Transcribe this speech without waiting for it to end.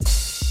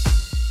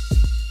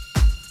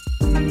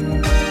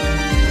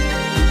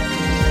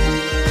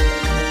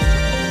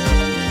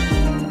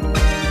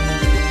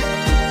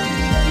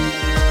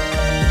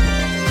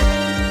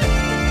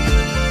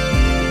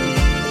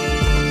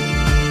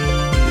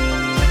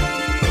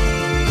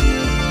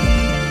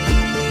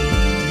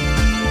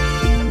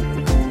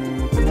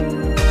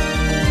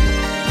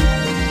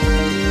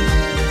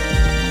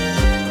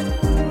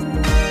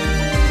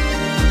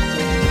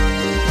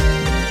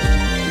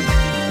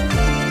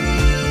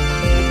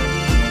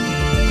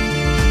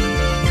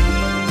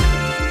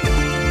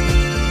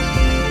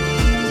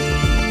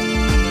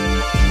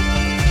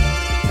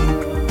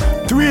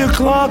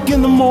o'clock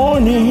in the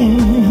morning.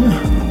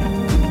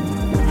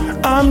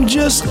 I'm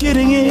just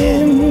getting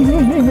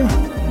in.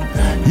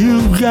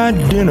 You've got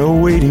dinner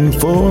waiting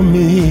for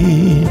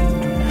me.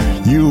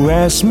 You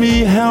ask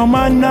me how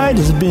my night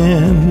has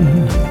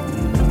been.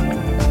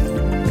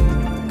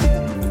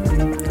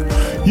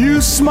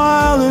 You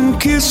smile and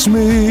kiss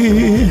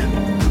me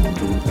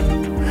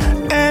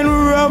and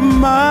rub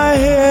my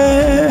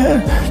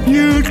head.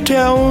 You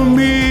tell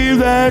me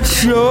that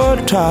you're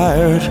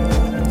tired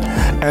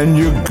and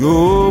you're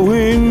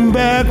going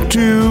back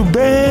to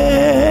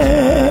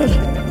bed.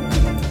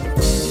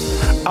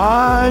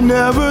 I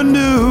never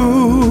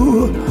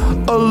knew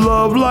a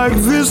love like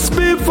this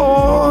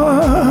before.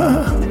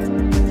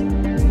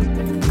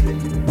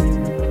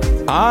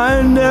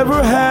 I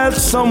never had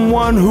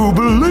someone who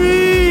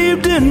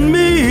believed in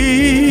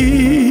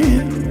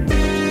me.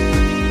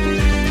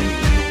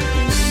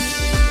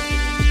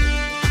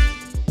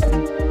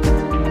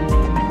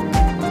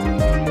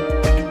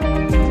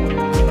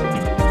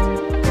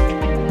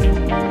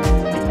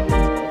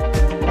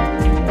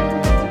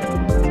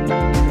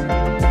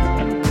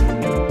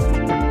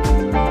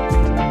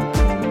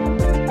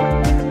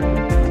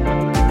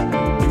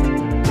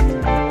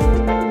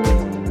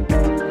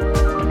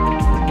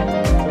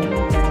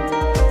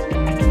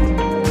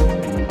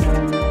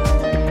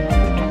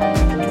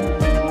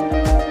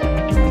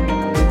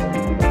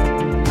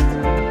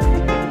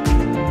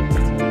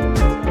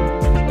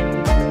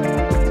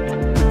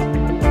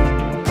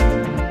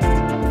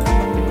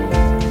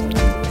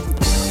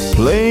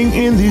 Playing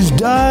in these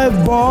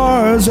dive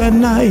bars at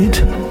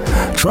night,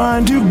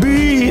 trying to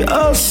be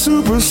a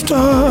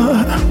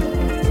superstar.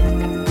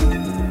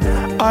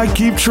 I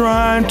keep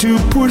trying to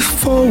push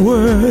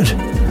forward,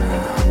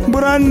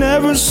 but I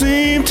never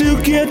seem to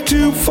get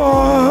too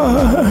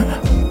far.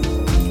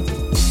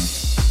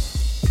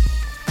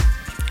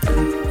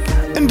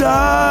 And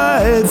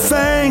I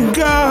thank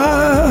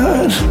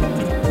God,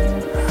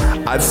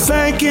 I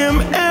thank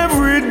Him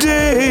every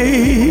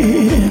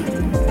day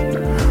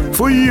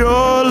for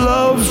your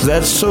love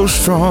that's so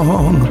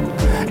strong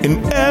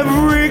in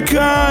every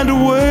kind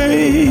of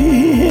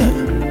way.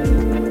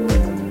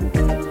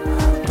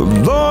 The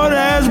Lord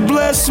has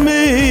blessed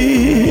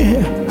me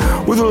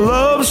with a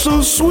love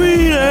so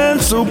sweet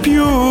and so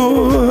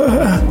pure,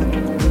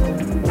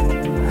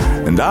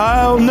 and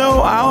I'll know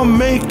I'll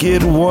make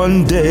it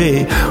one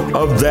day.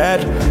 Of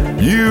that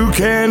you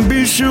can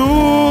be sure.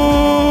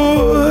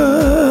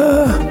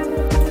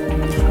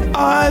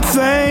 I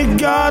thank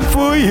God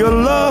for your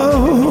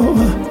love.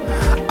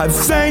 I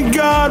thank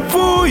God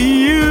for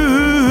you.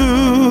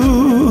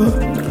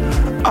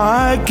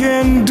 I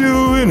can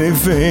do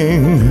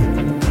anything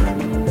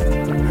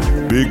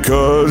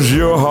because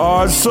your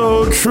heart's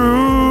so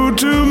true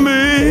to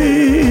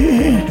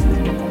me.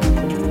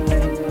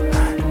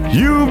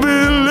 You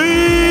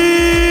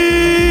believe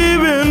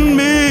in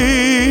me.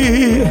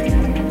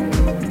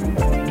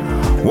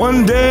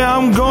 One day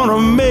I'm gonna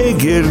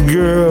make it,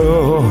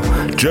 girl.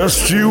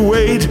 Just you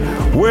wait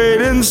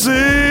and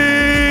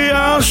see.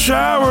 I'll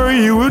shower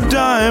you with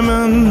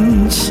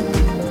diamonds.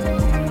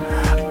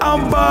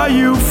 I'll buy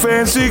you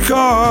fancy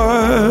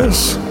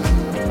cars.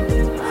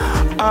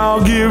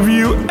 I'll give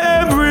you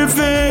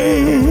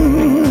everything.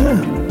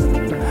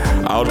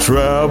 I'll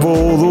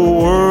travel the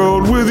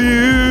world with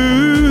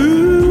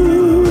you.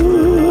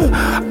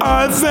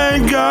 I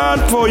thank God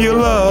for your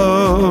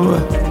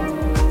love.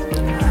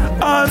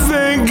 I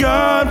thank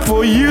God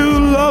for you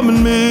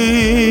loving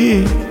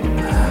me.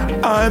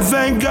 I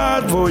thank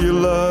God for your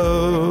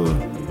love.